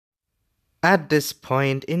At this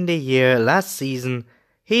point in the year last season,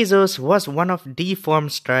 Jesus was one of the form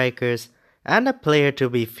strikers and a player to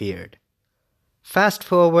be feared. Fast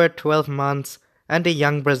forward 12 months, and the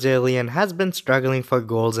young Brazilian has been struggling for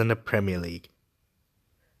goals in the Premier League.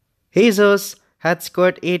 Jesus had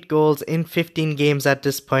scored 8 goals in 15 games at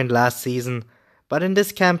this point last season, but in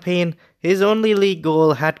this campaign, his only league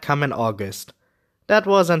goal had come in August. That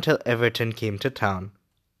was until Everton came to town.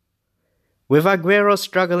 With Aguero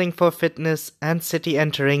struggling for fitness and City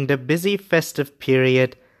entering the busy festive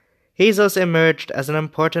period, Jesus emerged as an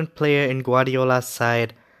important player in Guardiola's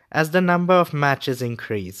side as the number of matches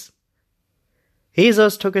increased.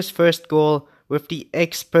 Jesus took his first goal with the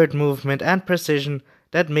expert movement and precision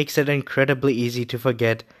that makes it incredibly easy to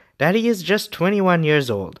forget that he is just 21 years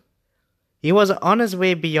old. He was on his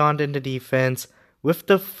way beyond in the defense with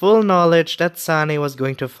the full knowledge that Sane was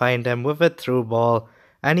going to find him with a through ball,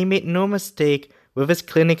 and he made no mistake with his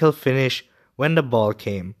clinical finish when the ball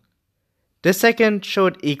came. The second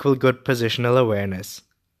showed equal good positional awareness.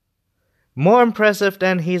 More impressive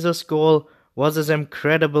than Jesus' goal was his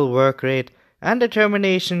incredible work rate and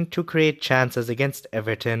determination to create chances against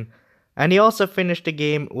Everton, and he also finished the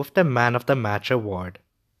game with the Man of the Match award.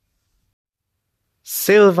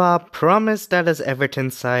 Silva promised that his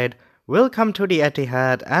Everton side will come to the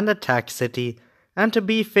Etihad and attack City, and to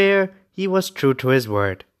be fair, he was true to his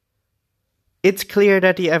word. It's clear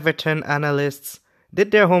that the Everton analysts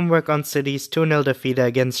did their homework on City's 2-0 defeat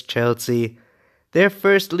against Chelsea, their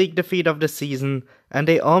first league defeat of the season, and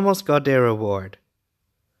they almost got their reward.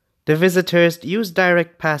 The visitors used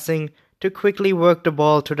direct passing to quickly work the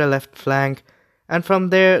ball to the left flank, and from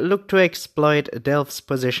there looked to exploit Delph's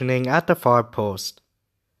positioning at the far post.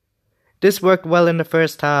 This worked well in the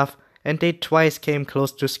first half, and they twice came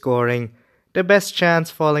close to scoring, the best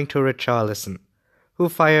chance falling to Richarlison, who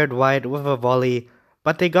fired wide with a volley,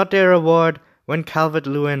 but they got their reward when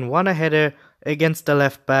Calvert-Lewin won a header against the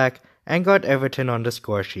left back and got Everton on the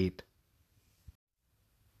scoresheet.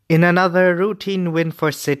 In another routine win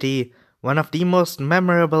for City, one of the most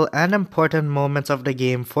memorable and important moments of the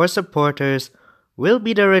game for supporters will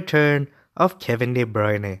be the return of Kevin De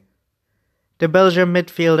Bruyne. The Belgian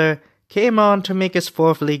midfielder came on to make his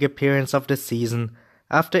 4th league appearance of the season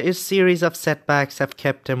after a series of setbacks have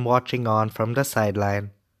kept him watching on from the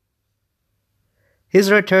sideline.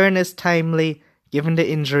 His return is timely given the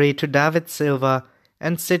injury to David Silva,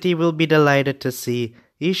 and City will be delighted to see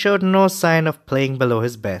he showed no sign of playing below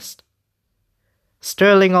his best.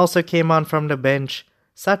 Sterling also came on from the bench,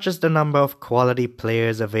 such as the number of quality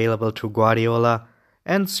players available to Guardiola,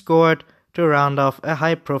 and scored to round off a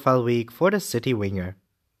high-profile week for the City winger.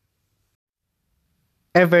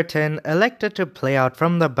 Everton elected to play out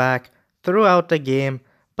from the back throughout the game,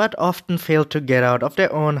 but often failed to get out of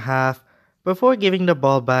their own half before giving the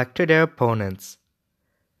ball back to their opponents.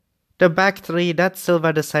 The back three that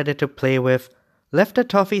Silva decided to play with left the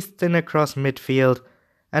Toffees thin across midfield,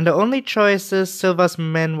 and the only choices Silva's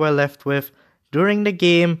men were left with during the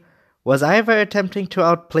game was either attempting to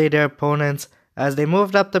outplay their opponents as they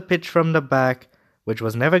moved up the pitch from the back, which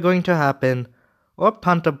was never going to happen, or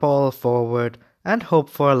punt the ball forward and hope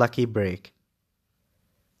for a lucky break.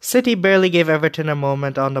 City barely gave Everton a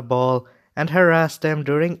moment on the ball and harassed them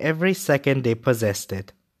during every second they possessed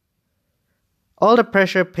it. All the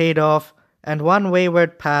pressure paid off, and one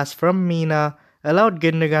wayward pass from Mina allowed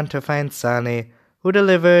Gundogan to find Sane, who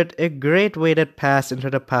delivered a great weighted pass into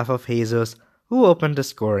the path of Jesus, who opened the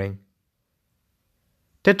scoring.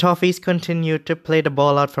 The Toffees continued to play the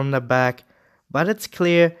ball out from the back, but it's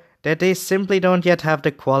clear that they simply don't yet have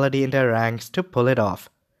the quality in their ranks to pull it off,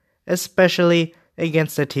 especially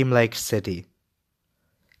against a team like City.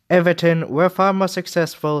 Everton were far more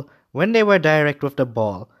successful when they were direct with the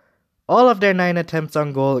ball, all of their 9 attempts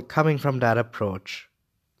on goal coming from that approach.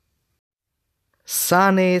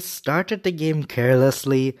 Sane started the game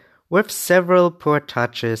carelessly with several poor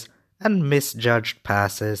touches and misjudged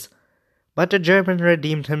passes, but the German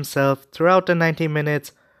redeemed himself throughout the 90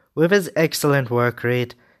 minutes with his excellent work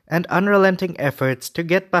rate and unrelenting efforts to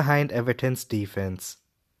get behind Everton's defense.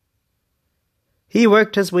 He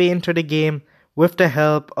worked his way into the game with the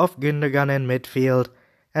help of Gundogan in midfield,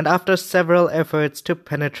 and after several efforts to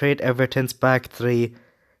penetrate Everton's back three,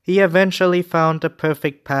 he eventually found the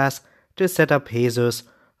perfect pass to set up Jesus,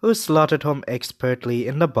 who slotted home expertly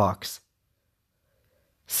in the box.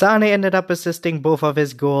 Sane ended up assisting both of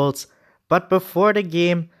his goals, but before the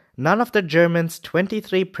game, none of the German's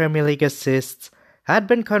 23 Premier League assists had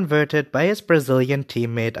been converted by his Brazilian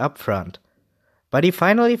teammate up front. But he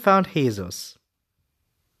finally found Jesus.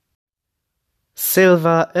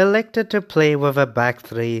 Silva elected to play with a back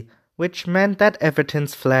three which meant that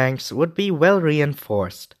Everton's flanks would be well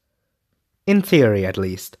reinforced. In theory, at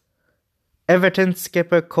least. Everton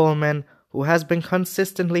skipper Coleman, who has been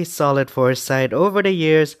consistently solid for his side over the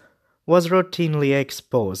years, was routinely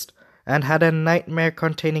exposed and had a nightmare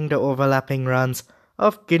containing the overlapping runs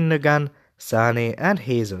of Gundogan, Sane and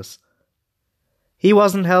Jesus. He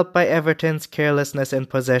wasn't helped by Everton's carelessness in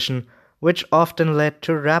possession, which often led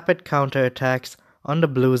to rapid counter-attacks on the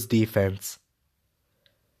Blues' defense.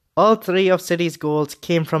 All three of City's goals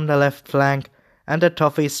came from the left flank, and the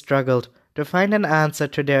Toffees struggled to find an answer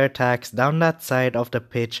to their attacks down that side of the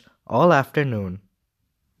pitch all afternoon.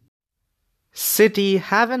 City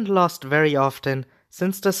haven't lost very often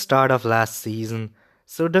since the start of last season,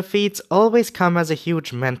 so defeats always come as a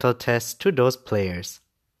huge mental test to those players.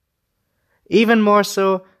 Even more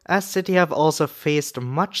so, as City have also faced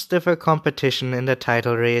much stiffer competition in the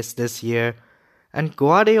title race this year, and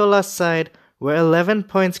Guardiola's side were 11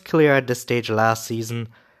 points clear at this stage last season,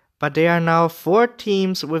 but they are now 4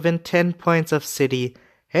 teams within 10 points of City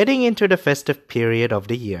heading into the festive period of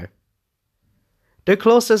the year. The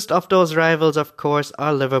closest of those rivals, of course,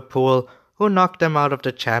 are Liverpool, who knocked them out of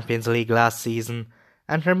the Champions League last season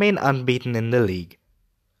and remain unbeaten in the league.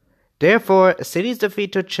 Therefore, City's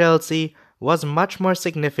defeat to Chelsea was much more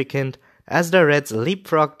significant as the Reds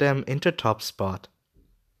leapfrogged them into top spot.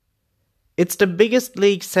 It's the biggest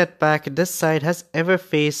league setback this side has ever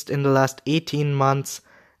faced in the last 18 months,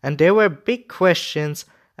 and there were big questions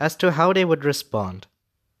as to how they would respond.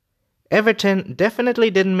 Everton definitely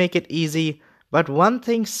didn't make it easy, but one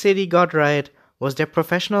thing City got right was their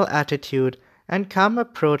professional attitude and calm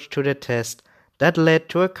approach to the test that led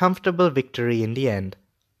to a comfortable victory in the end.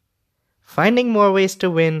 Finding more ways to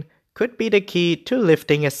win could be the key to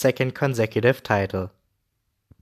lifting a second consecutive title.